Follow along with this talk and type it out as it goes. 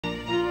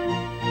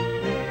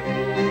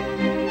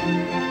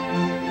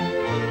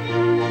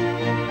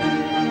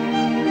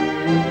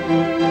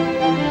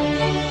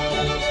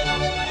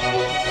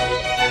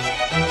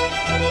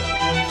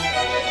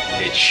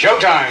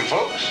showtime,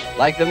 folks.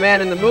 Like the man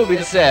in the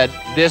movie said,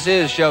 this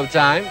is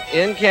showtime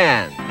in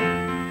Cannes.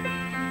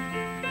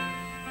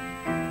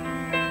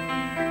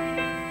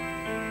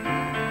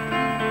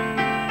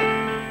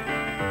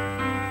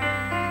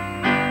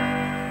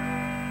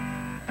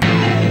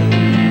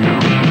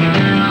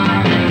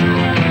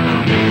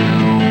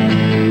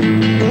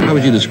 How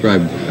would you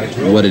describe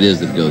what it is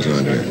that goes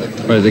on here?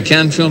 Right, the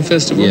Cannes Film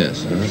Festival?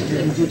 Yes.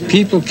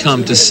 People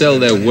come to sell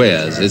their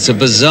wares. It's a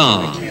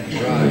bazaar.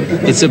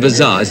 It's a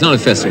bazaar. It's not a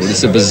festival.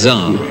 It's a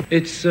bazaar.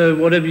 It's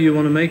whatever you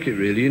want to make it,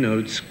 really. You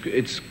know,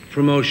 it's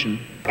promotion.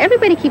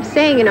 Everybody keeps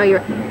saying, you know, you're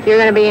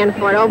going to be in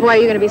for it. Oh boy,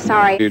 you're going to be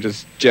sorry. You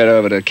just jet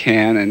over to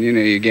Cannes, and you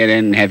know, you get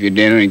in and have your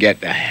dinner and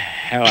get the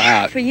hell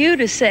out. For you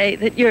to say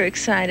that you're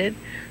excited,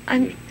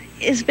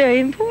 is very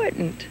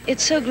important.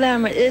 It's so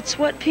glamorous. It's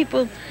what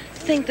people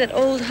think that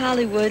old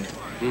Hollywood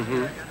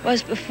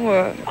was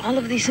before. All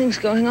of these things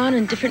going on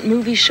and different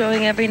movies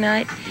showing every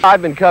night.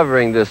 I've been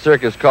covering this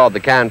circus called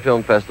the Cannes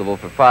Film Festival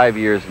for 5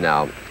 years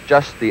now.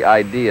 Just the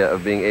idea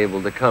of being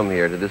able to come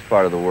here to this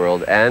part of the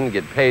world and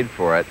get paid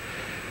for it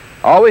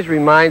always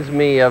reminds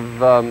me of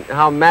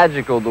how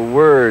magical the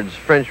words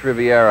French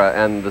Riviera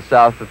and the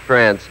south of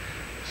France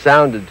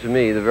sounded to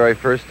me the very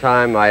first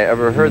time I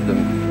ever heard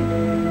them.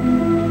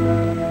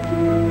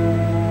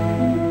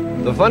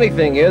 The funny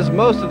thing is,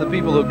 most of the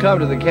people who come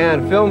to the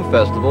Cannes Film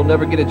Festival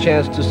never get a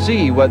chance to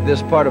see what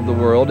this part of the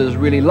world is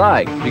really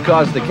like,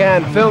 because the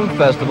Cannes Film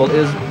Festival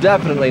is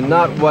definitely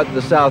not what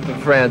the south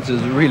of France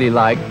is really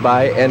like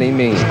by any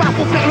means.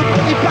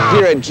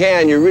 Here at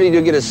Cannes, you really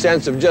do get a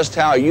sense of just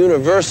how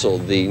universal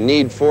the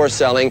need for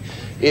selling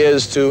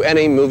is to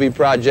any movie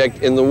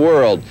project in the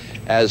world,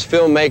 as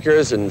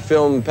filmmakers and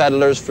film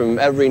peddlers from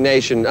every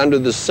nation under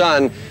the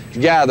sun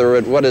gather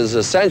at what is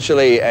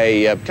essentially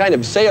a kind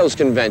of sales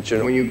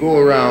convention. When you go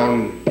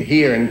around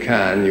here in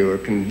Cannes, you are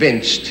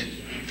convinced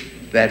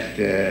that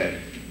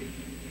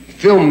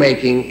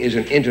filmmaking is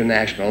an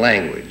international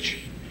language.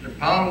 The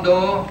Palme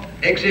d'Or,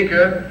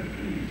 Exeter,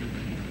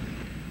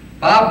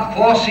 Bob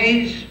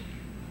Fosse's,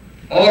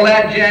 all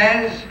that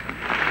jazz.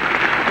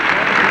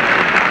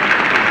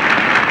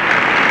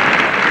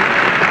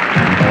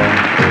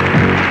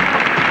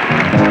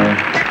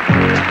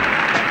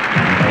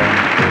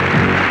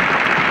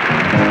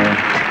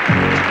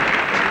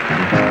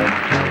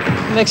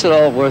 It makes it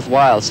all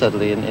worthwhile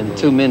suddenly in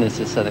 2 minutes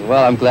or something.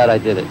 Well, I'm glad I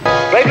did it.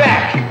 Play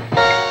back!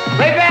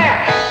 Play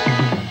back!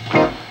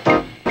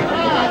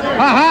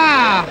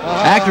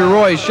 Actor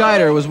Roy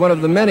Scheider was one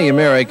of the many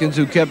Americans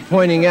who kept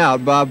pointing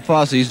out Bob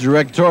Fosse's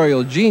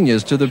directorial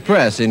genius to the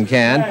press in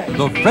Cannes.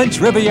 The French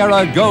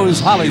Riviera goes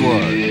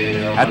Hollywood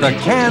at the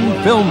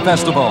Cannes Film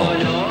Festival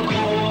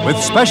with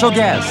special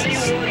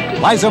guests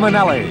Liza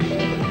Minnelli,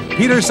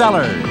 Peter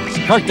Sellers,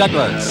 Kirk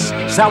Douglas,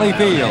 Sally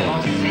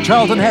Field,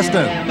 Carlton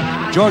Heston,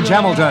 George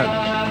Hamilton,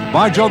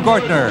 Marjo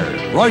Gortner,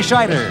 Roy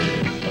Scheider,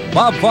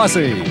 Bob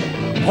Fosse,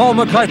 Paul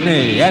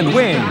McCartney and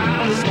Wings,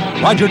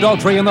 Roger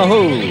Daltrey and The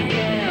Who,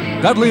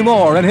 Dudley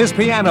Moore and his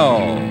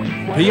piano,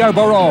 Pierre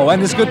Bourreau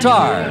and his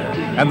guitar,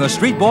 and the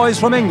Street Boys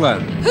from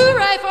England.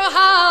 Hooray for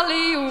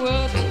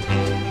Hollywood!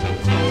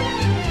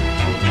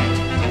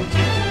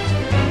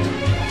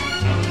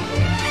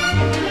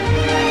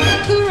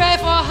 Hooray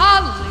for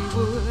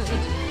Hollywood!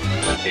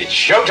 It's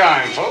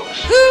showtime,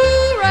 folks.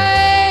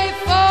 Hooray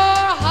for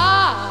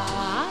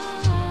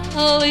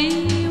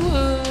Hollywood!